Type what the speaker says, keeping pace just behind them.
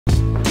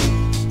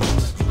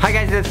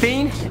Hi guys, it's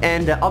Athene,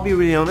 and I'll be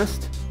really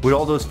honest, with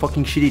all those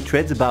fucking shitty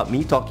threads about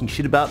me, talking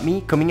shit about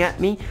me, coming at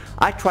me,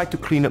 I tried to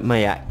clean up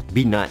my act.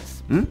 Be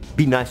nice.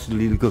 Be nice to the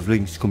League of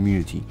Legends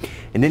community.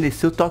 And then they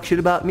still talk shit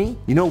about me?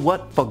 You know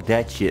what? Fuck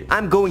that shit.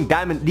 I'm going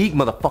Diamond League,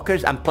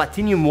 motherfuckers. I'm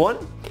Platinum 1.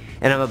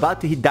 And I'm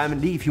about to hit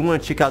Diamond League. If you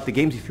want to check out the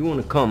games, if you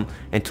want to come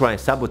and try and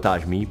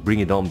sabotage me,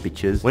 bring it on,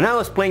 bitches. When I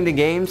was playing the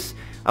games,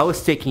 I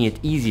was taking it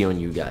easy on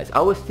you guys.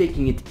 I was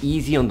taking it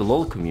easy on the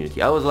LoL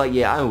community. I was like,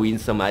 yeah, I win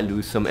some, I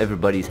lose some,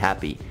 everybody's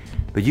happy.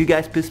 But you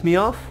guys piss me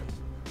off,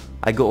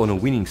 I go on a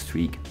winning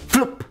streak.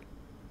 Flip!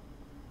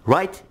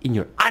 Right in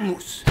your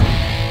anus.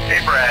 Hey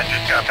Brad,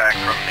 just got back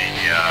from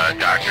the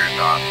doctor's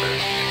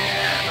office,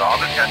 and all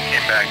the tests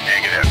came back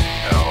negative,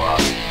 so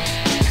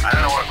I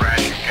don't know what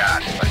rash you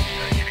got, but